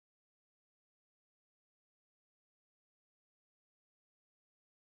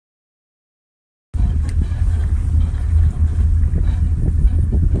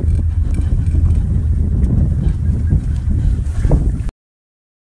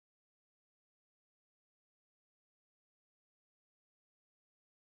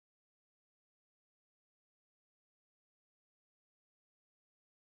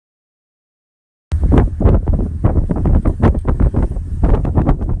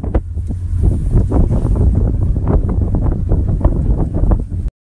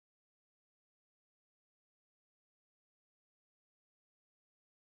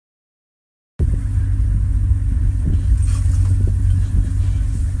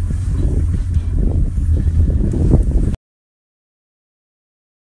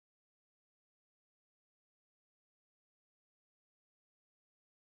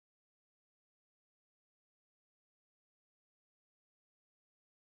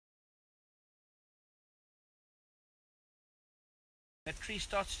that tree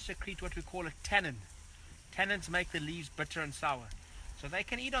starts to secrete what we call a tannin. Tannins make the leaves bitter and sour. So they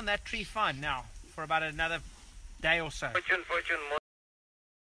can eat on that tree fine now for about another day or so.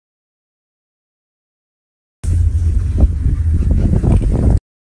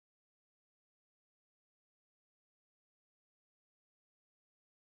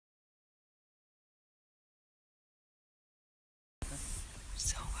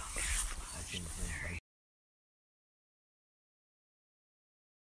 So well camouflaged.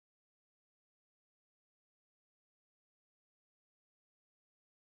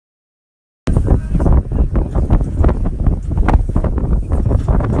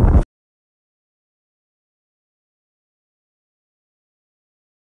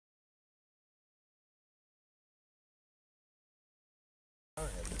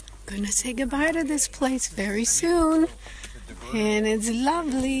 Gonna say goodbye to this place very soon, and it's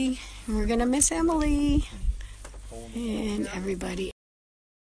lovely. We're gonna miss Emily and everybody.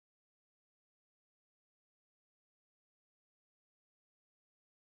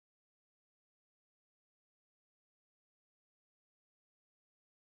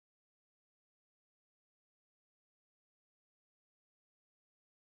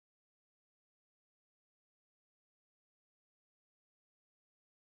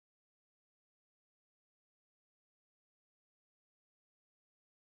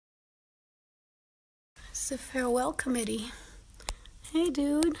 It's the farewell committee. Hey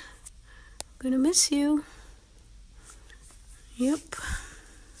dude, gonna miss you. Yep.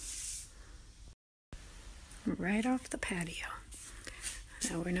 Right off the patio.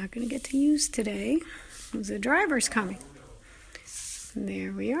 Now we're not gonna get to use today because the driver's coming.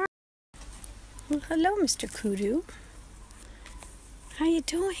 There we are. Well, hello, Mr. Kudu. How you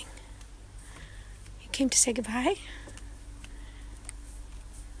doing? You came to say goodbye?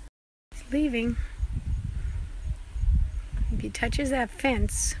 He's leaving. If he touches that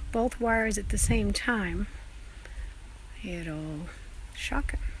fence, both wires at the same time, it'll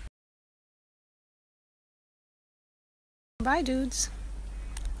shock him. Goodbye, dudes.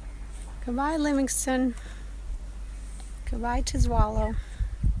 Goodbye, Livingston. Goodbye, Tizwallow.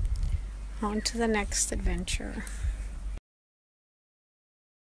 On to the next adventure.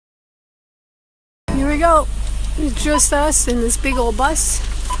 Here we go. It's just us in this big old bus.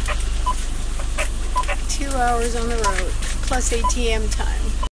 2 hours on the road, plus ATM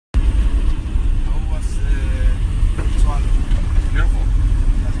time. How was this one? Beautiful.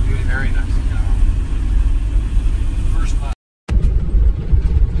 That's really very nice. First class.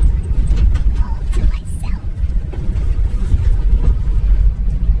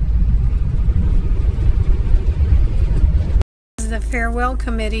 This is the farewell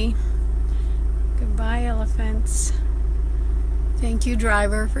committee. Goodbye, elephants. Thank you,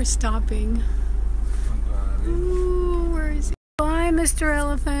 driver, for stopping. Ooh, where is he? Bye, Mr.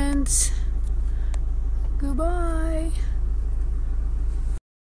 Elephant. Goodbye.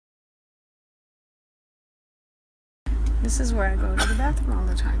 This is where I go to the bathroom all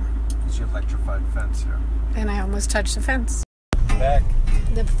the time. It's your electrified fence here. And I almost touched the fence. Back.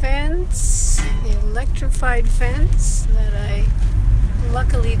 The fence, the electrified fence that I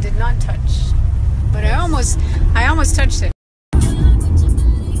luckily did not touch. But I almost touched it.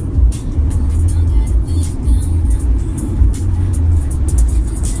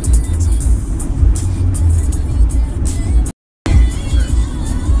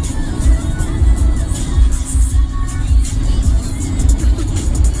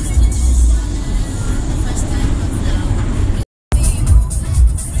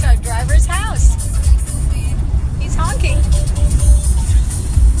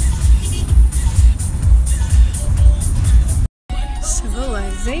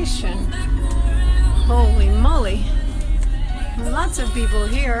 Holy moly. Lots of people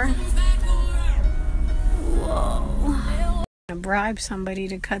here. Whoa. I'm gonna bribe somebody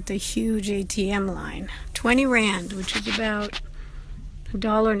to cut the huge ATM line. 20 Rand, which is about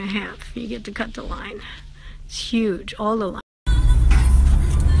 $1.50. You get to cut the line. It's huge, all the line.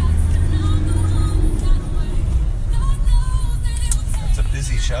 It's a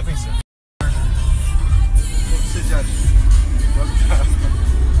busy shopping center.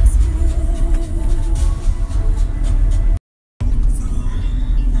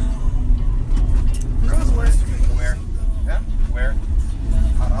 Where? Yeah? Where?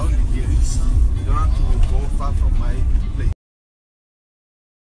 Around here. You don't have to go far from my place.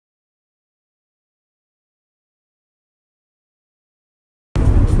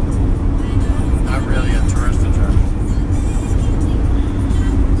 Not really a tourist attraction.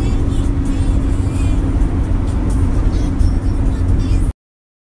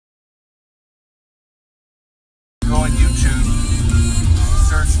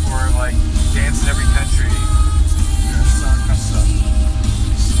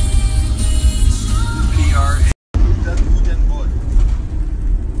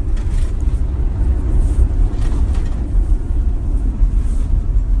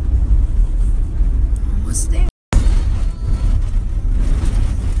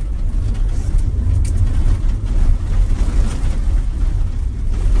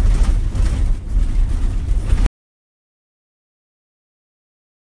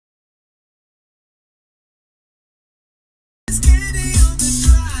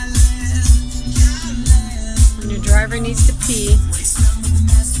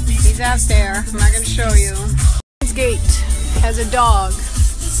 He's out there. I'm not going to show you. His gate has a dog.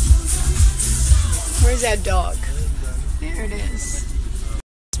 Where's that dog? There it is.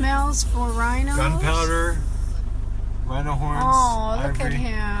 Smells for rhinos. Gunpowder, rhino horns. Oh, look ivory. at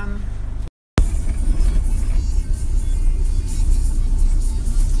him.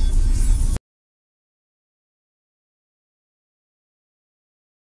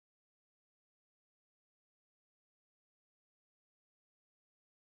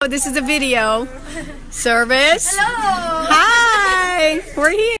 Oh, this is a video. Service. Hello. Hi.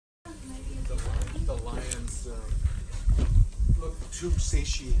 We're here. The lions look too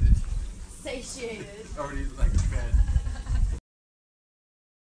satiated. Satiated. Already like fed.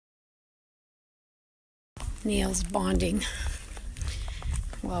 Neil's bonding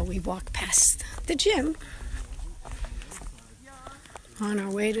while we walk past the gym on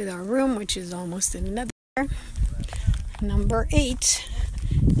our way to our room, which is almost another number 8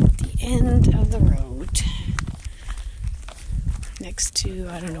 at the end of the road next to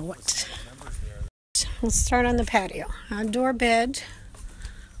I don't know what. We'll start on the patio. Outdoor bed,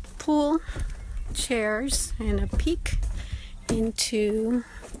 pool, chairs, and a peek into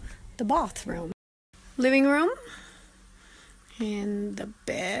the bathroom. Living room, and the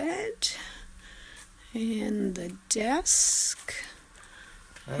bed, and the desk,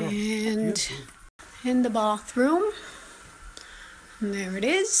 and in the bathroom. And there it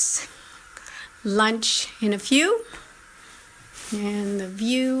is. Lunch in a few, and the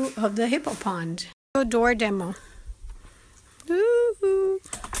view of the hippo pond. Door demo. Woo-hoo.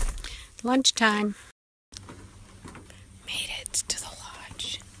 Lunchtime. Made it to the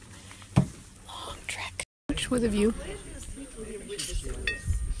lodge. Long trek. With a view.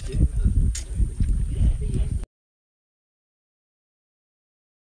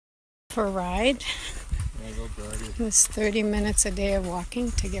 For a ride. It was 30 minutes a day of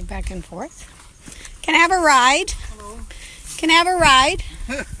walking to get back and forth. Can I have a ride? Hello. Can I have a ride?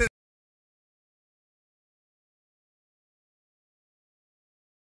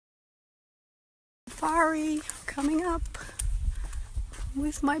 Safari coming up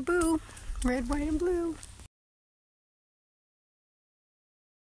with my boo, red, white, and blue.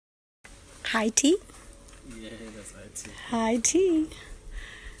 High tea? Yeah, that's high tea. High tea.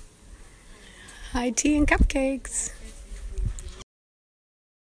 High tea and cupcakes.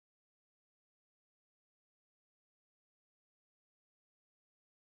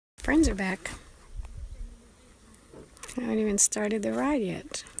 Friends are back. I haven't even started the ride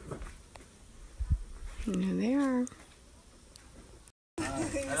yet. And here they are.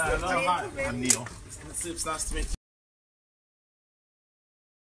 Hello, hi. I'm Neil. It's nice to meet you.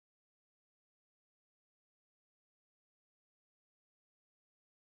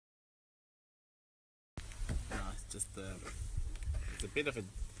 Just it's a bit of a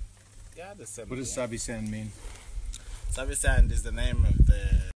the same. What does Sabi Sand mean? Sabi Sand is the name of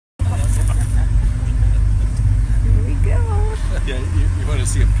the. Here we go. Yeah, you want to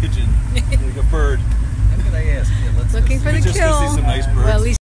see a pigeon, like a bird. How can I ask? Yeah, let's Looking for the just kill. go see some nice birds. Well, at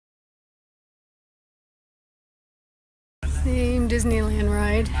least same Disneyland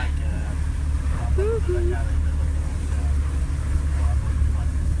ride. Woo-hoo.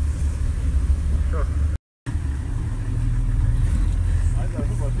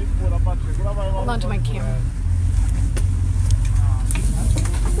 Hold on to my camera.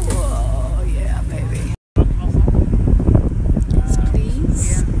 Whoa, yeah, baby. Yes,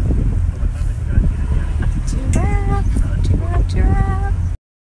 please. Giraffe, giraffe, giraffe.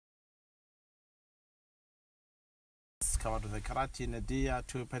 It's covered with a keratin, a deer,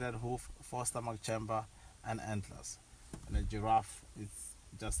 two-pedal hoof, 4-stomach chamber, and antlers. And a giraffe is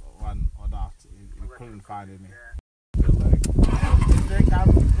just one or not. You couldn't find any.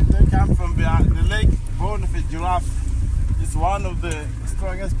 If they come from behind the leg, bone of a giraffe is one of the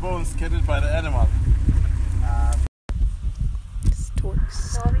strongest bones carried by the animal.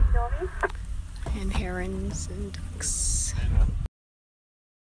 Storks and herons and ducks.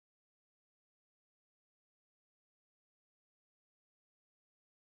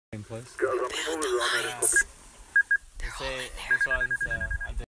 Same place. Lions. They're all in there. This one's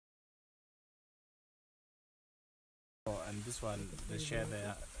and this one they share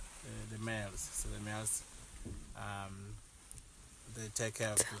the males. So the males they take care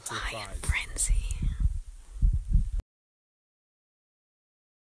of the two Lion thighs. frenzy.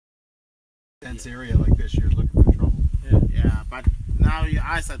 Dense area like this, you're looking for trouble. Yeah, but now your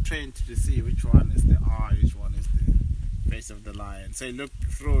eyes are trained to see which one is the eye, which one is the face of the lion. So you look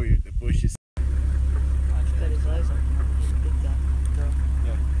through the bushes.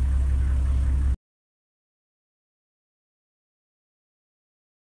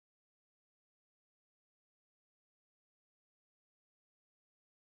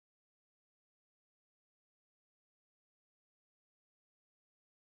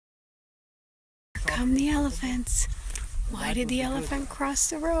 come the elephants. Why did the elephant cross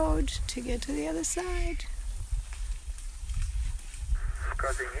the road to get to the other side?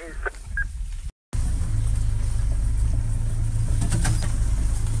 Crossing east.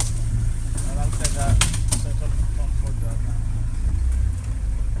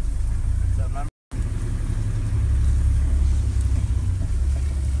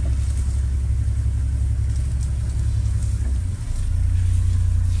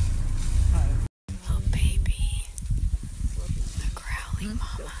 Oh, baby. The growling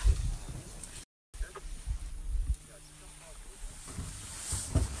mama.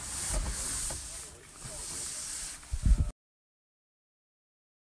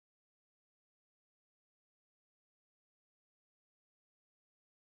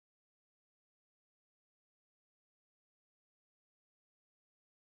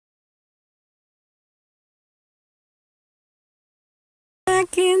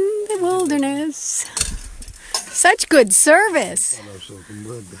 Back in the wilderness. Such good service.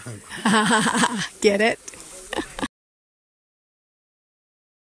 Get it? Look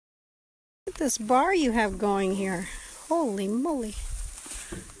at this bar you have going here. Holy moly.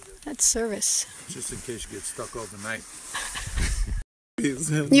 That's service. Just in case you get stuck overnight.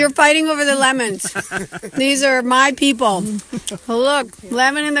 You're fighting over the lemons. These are my people. Look,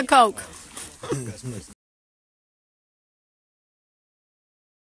 lemon in the Coke.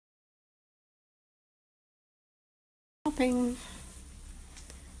 Shopping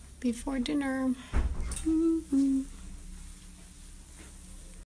before dinner.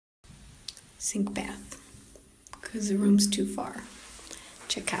 Sink bath, because the room's too far.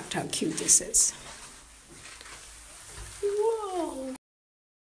 Check out how cute this is. Whoa!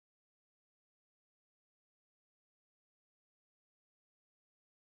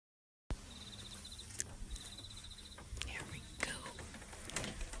 Here we go.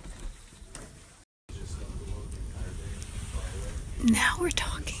 Now we're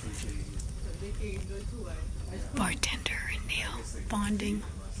talking. Bartender and Neil bonding.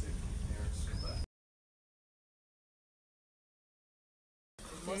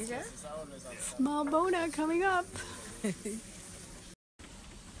 Small Bona coming up.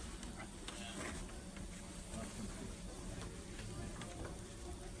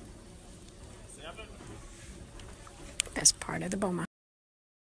 Best part of the Boma.